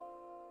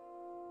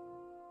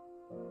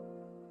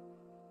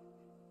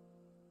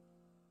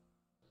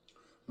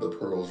The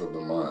pearls of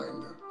the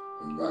mind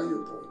are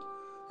valuable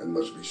and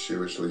must be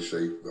seriously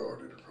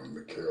safeguarded from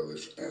the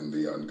careless and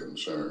the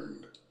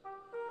unconcerned.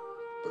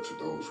 But to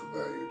those who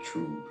value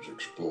truths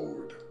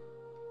explored,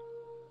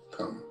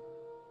 come,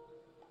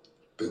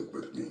 think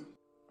with me.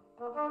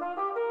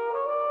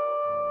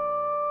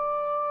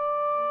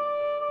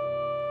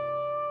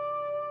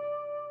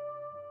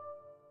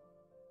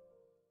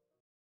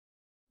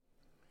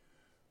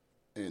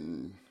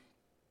 In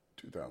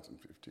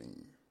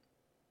 2015,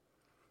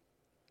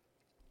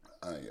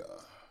 I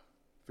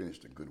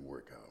finished a good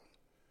workout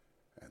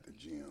at the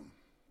gym.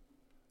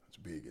 I was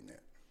big in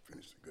that.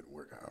 Finished a good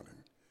workout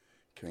and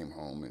came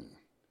home and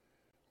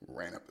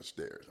ran up the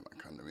stairs in my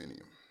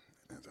condominium.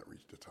 And as I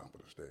reached the top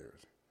of the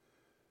stairs,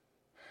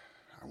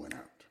 I went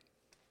out.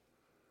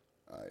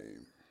 I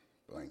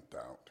blanked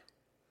out.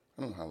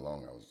 I don't know how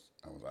long I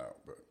was out,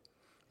 but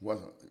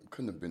it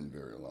couldn't have been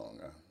very long.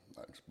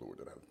 I explored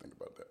it. I had to think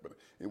about that, but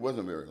it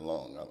wasn't very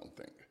long, I don't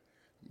think.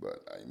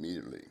 But I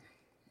immediately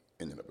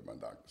ended up at my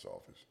doctor's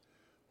office,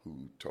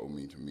 who told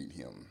me to meet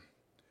him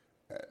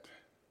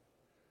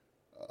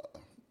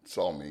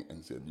saw me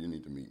and said, you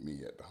need to meet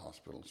me at the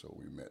hospital. So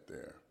we met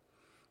there.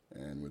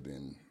 And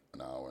within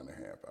an hour and a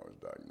half, I was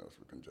diagnosed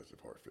with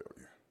congestive heart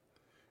failure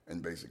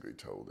and basically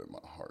told that my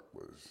heart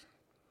was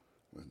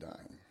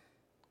dying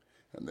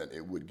and that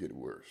it would get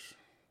worse.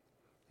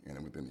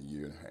 And within a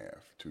year and a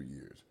half, 2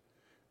 years,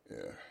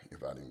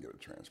 if I didn't get a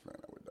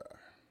transplant, I would die.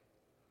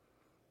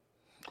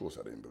 Of course,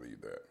 I didn't believe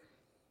that.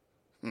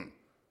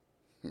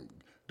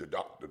 The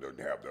doctor doesn't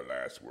have the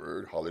last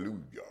word.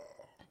 Hallelujah.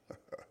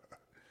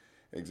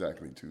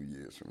 Exactly 2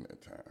 years from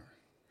that time,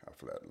 I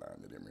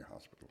flatlined at Emory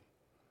Hospital.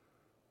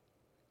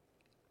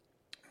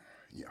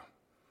 Yeah,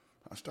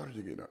 I started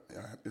to get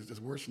it's this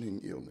worsening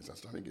illness.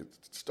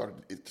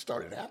 It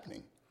started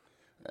happening,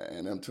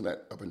 and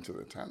up until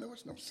the time, there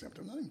was no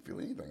symptoms. I didn't feel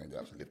anything.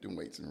 I was lifting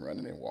weights and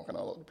running and walking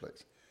all over the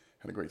place.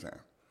 Had a great time.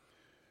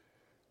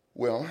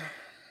 Well,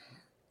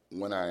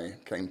 when I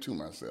came to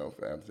myself,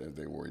 as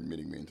they were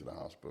admitting me into the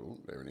hospital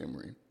there at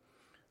Emory,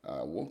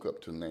 I woke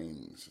up to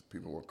names.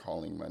 People were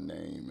calling my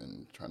name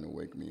and trying to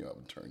wake me up.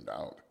 It turned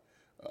out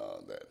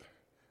that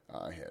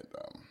I had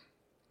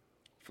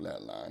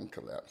flatlined,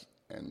 collapsed,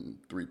 and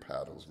 3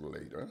 paddles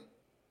later,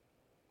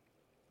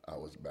 I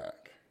was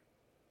back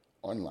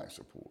on life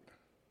support,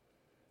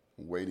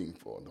 waiting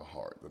for the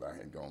heart that I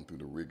had gone through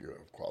the rigor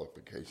of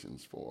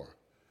qualifications for,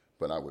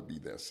 but I would be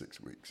there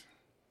 6 weeks.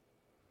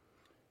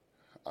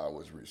 I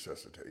was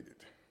resuscitated.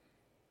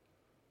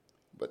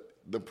 But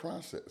the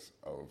process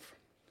of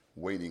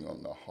waiting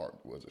on the heart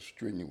was a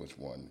strenuous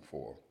one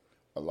for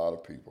a lot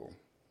of people.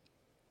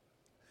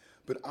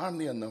 But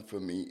oddly enough for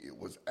me, it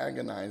was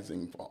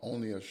agonizing for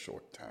only a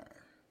short time.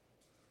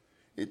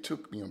 It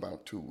took me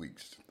about 2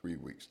 weeks, 3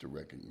 weeks to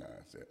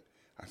recognize that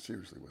I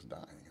seriously was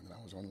dying and that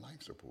I was on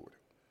life support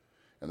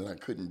and that I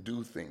couldn't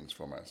do things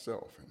for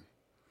myself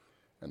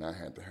and I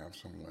had to have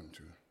someone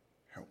to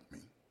help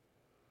me.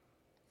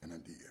 And I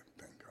did,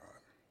 thank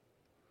God.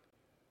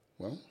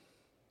 Well,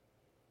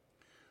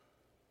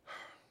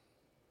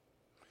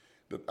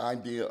 the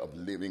idea of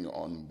living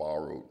on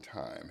borrowed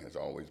time has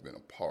always been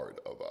a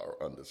part of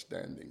our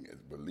understanding as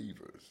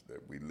believers,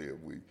 that we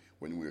live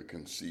when we're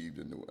conceived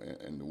in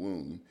the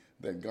womb,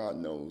 that God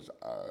knows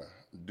our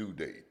due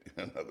date,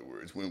 in other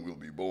words, when we'll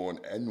be born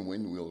and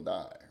when we'll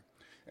die.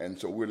 And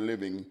so we're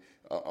living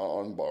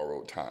on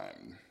borrowed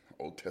time.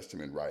 Old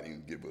Testament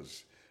writings give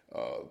us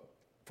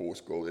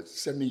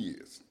 70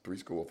 years,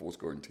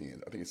 70 and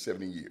 10. I think it's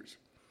 70 years.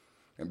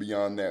 And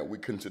beyond that, we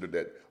consider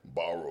that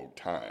borrowed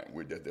time.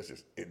 That's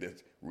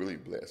really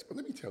blessed. But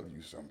let me tell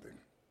you something.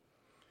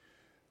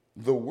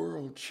 The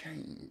world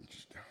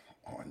changed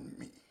on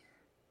me.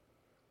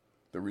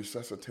 The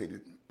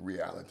resuscitated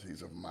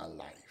realities of my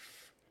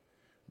life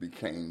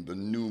became the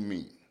new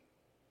me.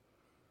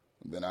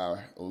 Then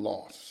I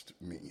lost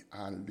me.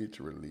 I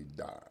literally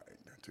died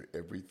to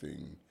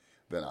everything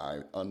that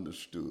I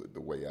understood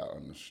the way I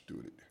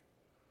understood it.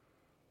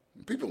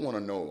 People want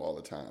to know all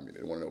the time.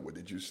 They want to know, well,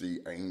 did you see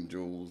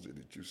angels?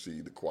 Did you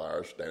see the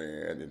choir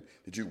stand? And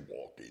did you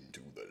walk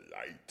into the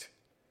light?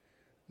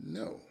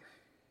 No.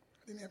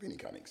 I didn't have any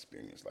kind of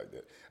experience like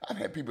that. I've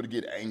had people to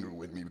get angry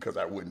with me because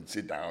I wouldn't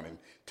sit down and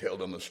tell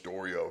them the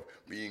story of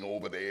being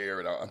over there.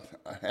 And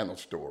I had no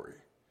story.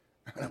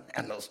 I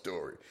had no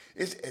story.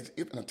 It's as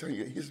if, and I'll tell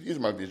you, here's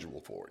my visual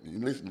for it. And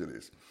you listen to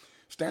this.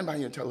 Stand by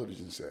your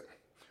television set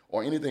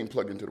or anything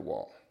plugged into the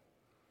wall.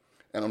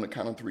 And on the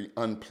count of 3,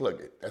 unplug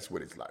it. That's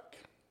what it's like.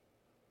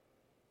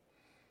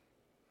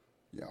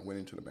 Yeah, I went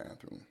into the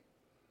bathroom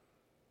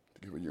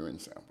to give a urine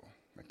sample.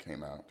 I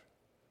came out.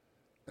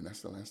 And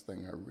that's the last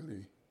thing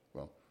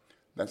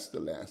that's the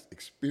last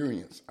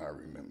experience I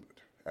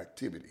remembered,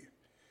 activity.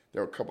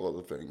 There are a couple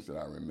other things that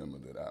I remember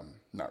that I'm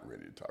not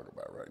ready to talk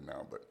about right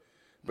now.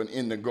 But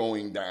in the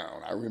going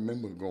down, I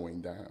remember going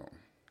down.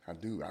 I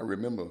do. I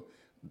remember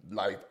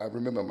life. I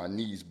remember my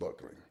knees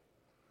buckling.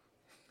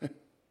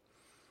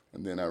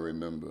 And then I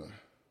remember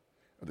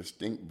a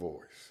distinct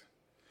voice.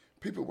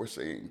 People were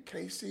saying,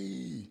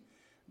 Casey,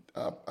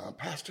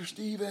 Pastor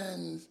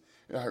Stevens,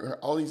 And I heard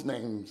all these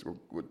names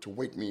were to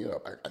wake me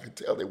up. I could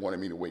tell they wanted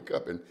me to wake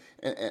up, and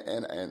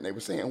they were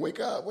saying, wake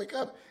up, wake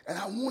up. And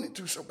I wanted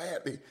to so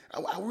badly.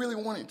 I really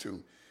wanted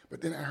to.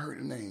 But then I heard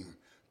the name,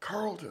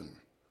 Carlton.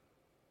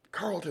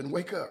 Carlton,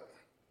 wake up.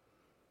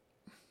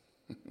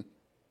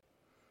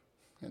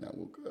 And I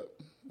woke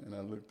up, and I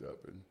looked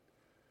up, and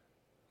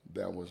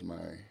that was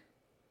my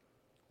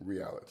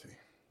reality.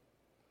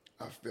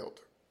 I felt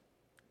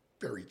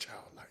very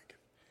childlike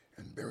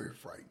and very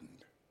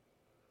frightened.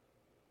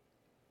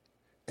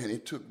 And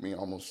it took me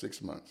almost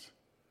 6 months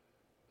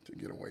to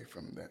get away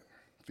from that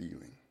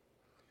feeling.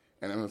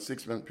 And in a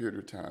 6-month period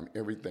of time,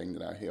 everything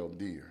that I held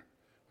dear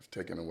was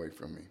taken away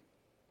from me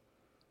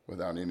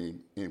without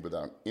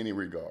any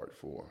regard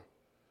for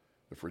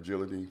the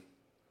fragility.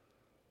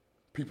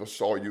 People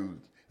saw you,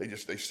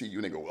 they see you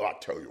and they go, well, I'll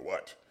tell you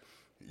what,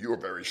 you're a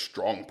very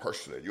strong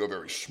person, you're a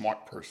very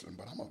smart person,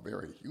 but I'm a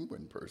very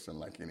human person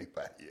like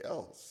anybody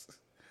else.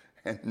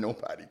 And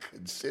nobody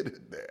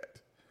considered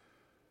that.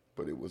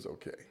 But it was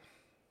okay.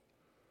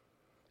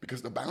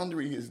 Because the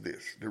boundary is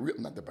this, the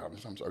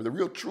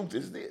real truth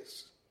is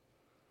this.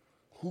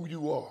 Who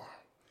you are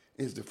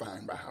is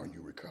defined by how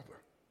you recover.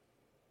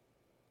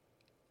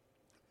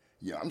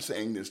 Yeah, I'm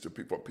saying this to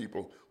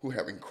people who are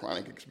having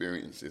chronic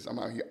experiences. I'm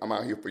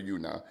out here for you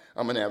now.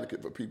 I'm an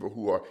advocate for people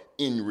who are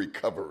in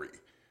recovery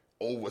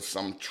over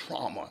some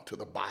trauma to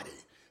the body,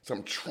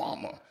 some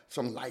trauma,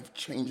 some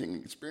life-changing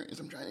experience.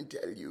 I'm trying to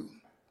tell you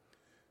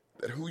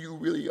that who you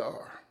really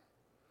are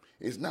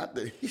is not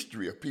the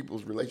history of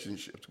people's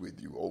relationships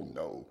with you. Oh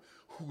no,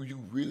 who you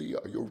really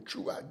are, your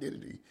true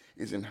identity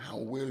is in how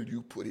well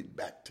you put it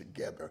back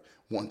together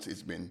once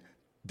it's been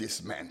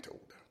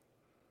dismantled.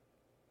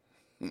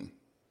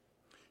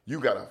 You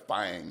got to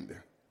find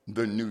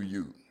the new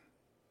you.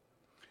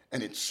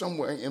 And it's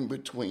somewhere in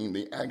between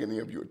the agony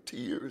of your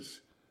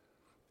tears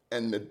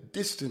and the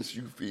distance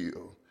you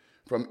feel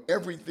from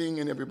everything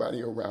and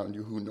everybody around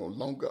you who no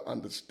longer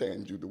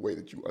understands you the way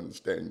that you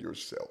understand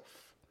yourself.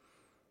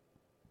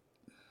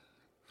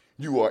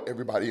 You are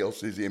everybody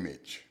else's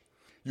image.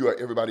 You are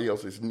everybody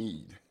else's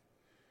need.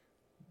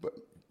 But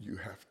you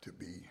have to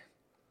be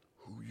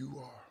who you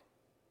are.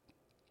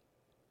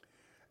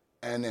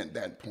 And at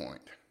that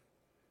point,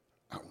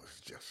 I was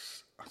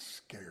just a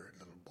scared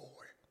little boy.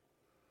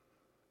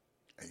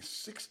 A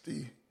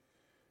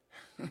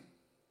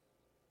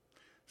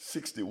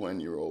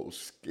 61-year-old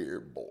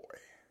scared boy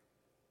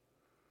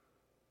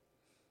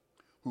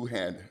who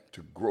had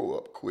to grow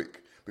up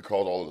quick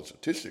because all of the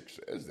statistics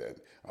says that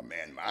a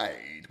man my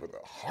age with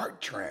a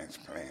heart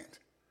transplant.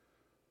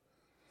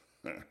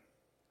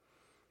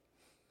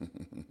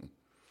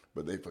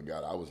 But they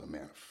forgot I was a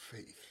man of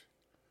faith.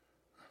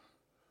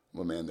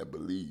 I'm a man that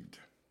believed.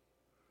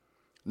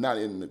 Not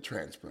in the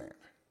transplant,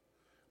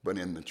 but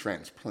in the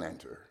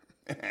transplanter.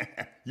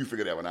 You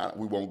figure that one out.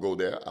 We won't go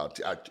there. I'll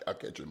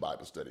catch you in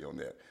Bible study on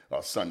that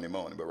Sunday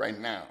morning. But right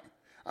now,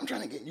 I'm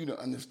trying to get you to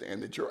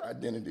understand that your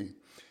identity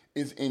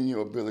is in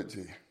your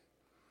ability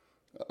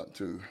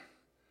to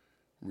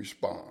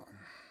respond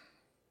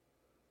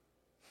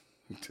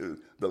to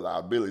the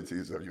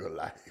liabilities of your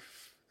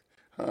life.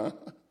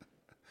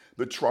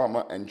 The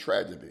trauma and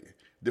tragedy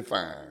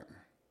define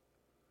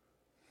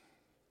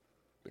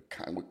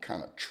what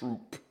kind of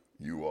troop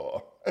you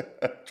are.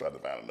 Trying to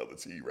find another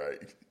T, right?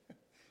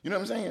 You know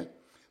what I'm saying?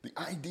 The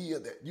idea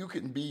that you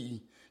can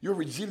be, your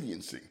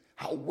resiliency,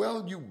 how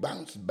well you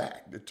bounce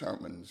back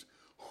determines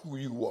who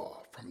you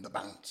are from the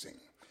bouncing.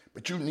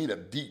 But you need a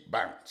deep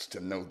bounce to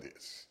know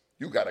this.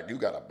 You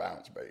gotta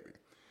bounce, baby.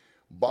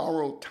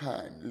 Borrowed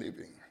time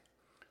living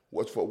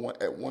was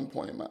at one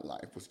point in my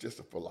life was just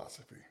a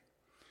philosophy.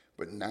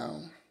 But now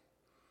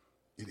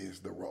it is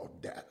the raw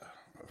data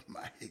of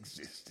my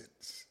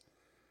existence.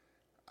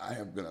 I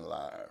have been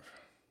alive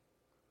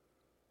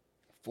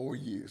 4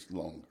 years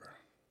longer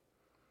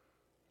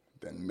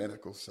than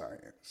medical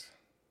science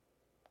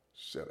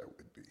said I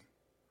would be.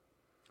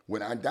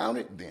 When I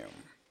doubted them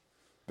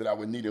that I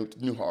would need a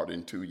new heart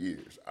in 2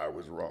 years, I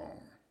was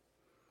wrong.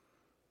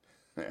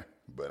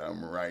 But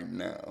I'm right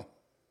now.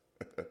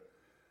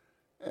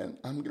 And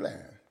I'm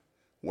glad,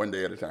 one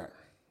day at a time.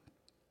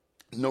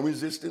 No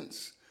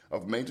resistance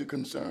of major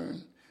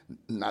concern,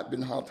 not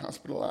been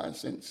hospitalized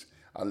since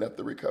I left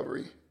the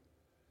recovery.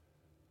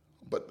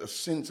 But the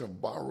sense of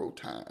borrowed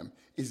time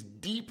is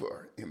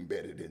deeper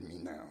embedded in me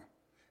now.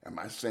 And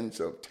my sense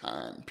of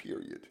time,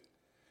 period.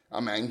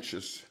 I'm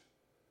anxious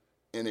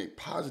in a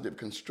positive,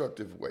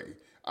 constructive way.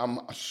 I'm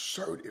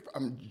assertive.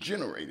 I'm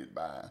generated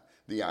by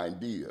the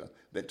idea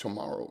that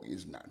tomorrow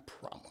is not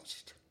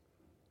promised.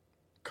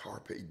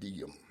 Carpe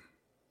diem,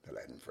 the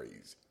Latin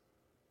phrase.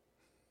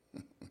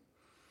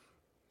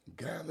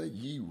 Gather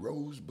ye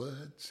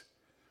rosebuds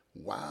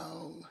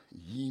while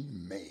ye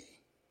may.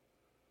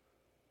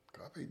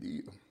 Carpe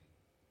diem.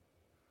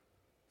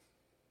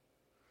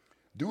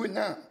 Do it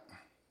now.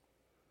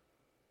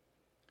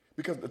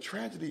 Because the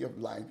tragedy of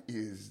life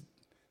is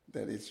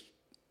that it's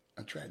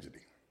a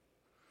tragedy.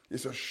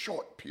 It's a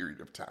short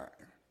period of time.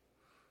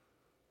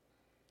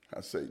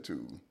 I say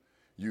to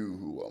You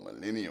who are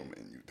millennium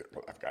and you think,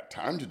 well, I've got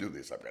time to do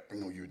this.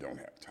 No, you don't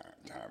have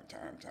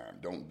time.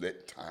 Don't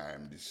let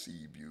time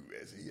deceive you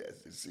as he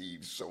has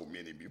deceived so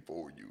many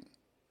before you.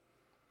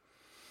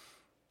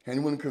 And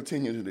he will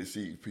continue to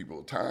deceive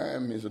people.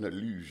 Time is an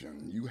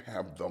illusion. You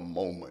have the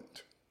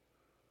moment.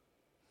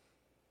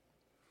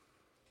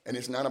 And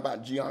it's not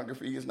about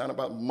geography. It's not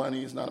about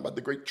money. It's not about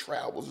the great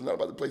travels. It's not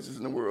about the places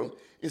in the world.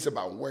 It's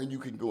about where you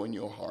can go in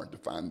your heart to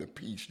find the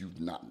peace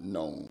you've not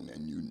known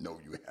and you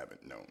know you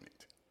haven't known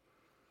it.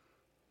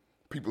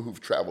 People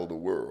who've traveled the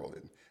world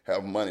and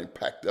have money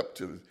packed up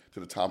to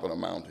the top of the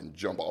mountain,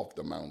 jump off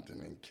the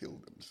mountain and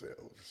kill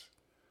themselves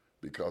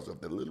because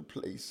of the little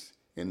place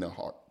in the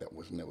heart that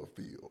was never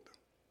filled.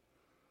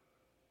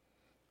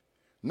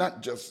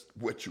 Not just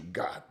what you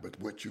got, but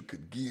what you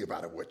could give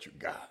out of what you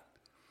got.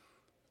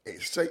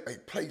 A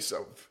place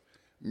of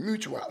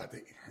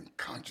mutuality and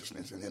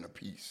consciousness and inner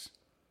peace,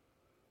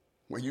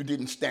 where you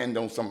didn't stand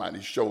on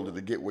somebody's shoulder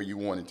to get where you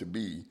wanted to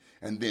be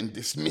and then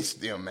dismiss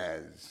them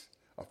as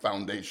a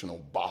foundational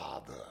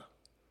bother.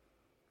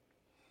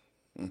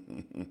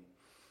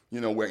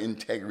 Where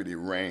integrity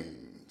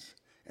reigns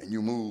and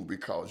you move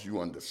because you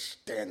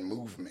understand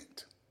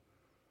movement.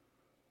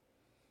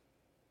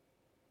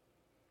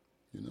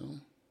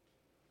 And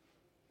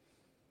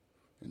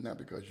not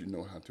because you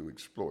know how to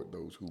exploit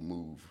those who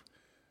move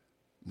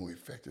more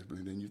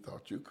effectively than you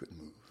thought you could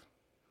move.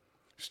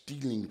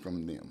 Stealing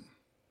from them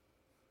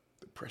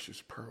the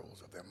precious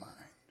pearls of their minds.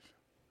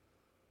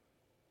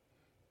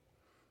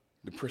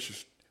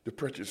 The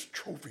precious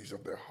trophies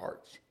of their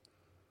hearts.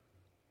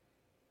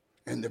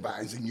 And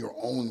devising your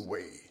own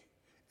way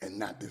and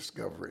not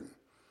discovering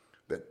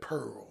that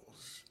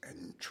pearls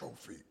and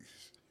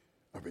trophies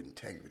of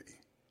integrity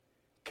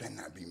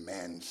cannot be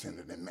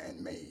man-centered and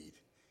man-made.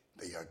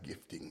 They are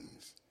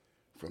giftings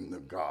from the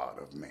God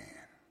of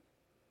man.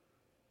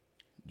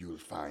 You'll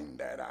find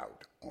that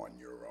out on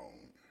your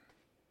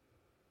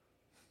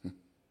own.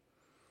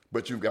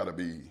 But you've got to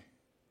be,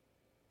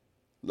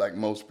 like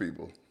most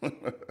people,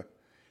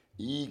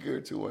 eager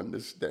to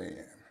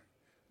understand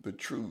the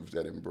truths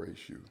that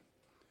embrace you.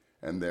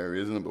 And there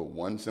isn't but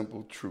one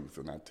simple truth,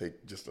 and I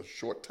take just a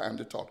short time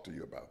to talk to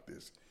you about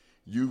this.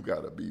 You've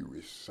got to be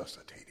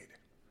resuscitated.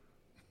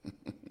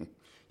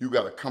 You've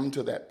got to come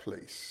to that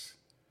place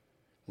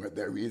where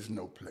there is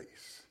no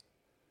place.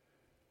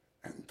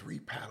 And 3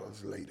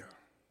 paddles later,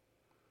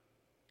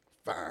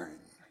 find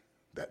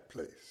that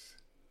place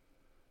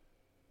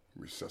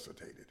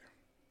resuscitated.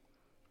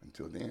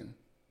 Until then,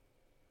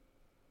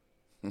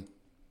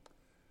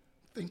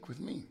 think with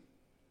me.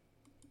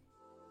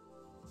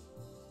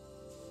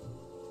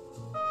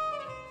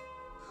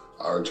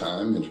 Our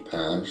time is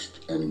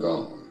past and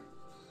gone,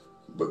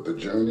 but the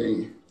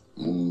journey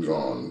moves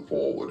on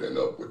forward and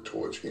upward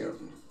towards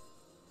Him.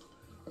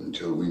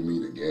 Until we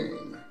meet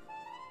again,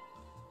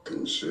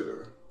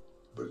 consider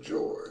the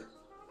joy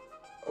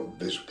of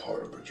this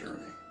part of the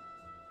journey.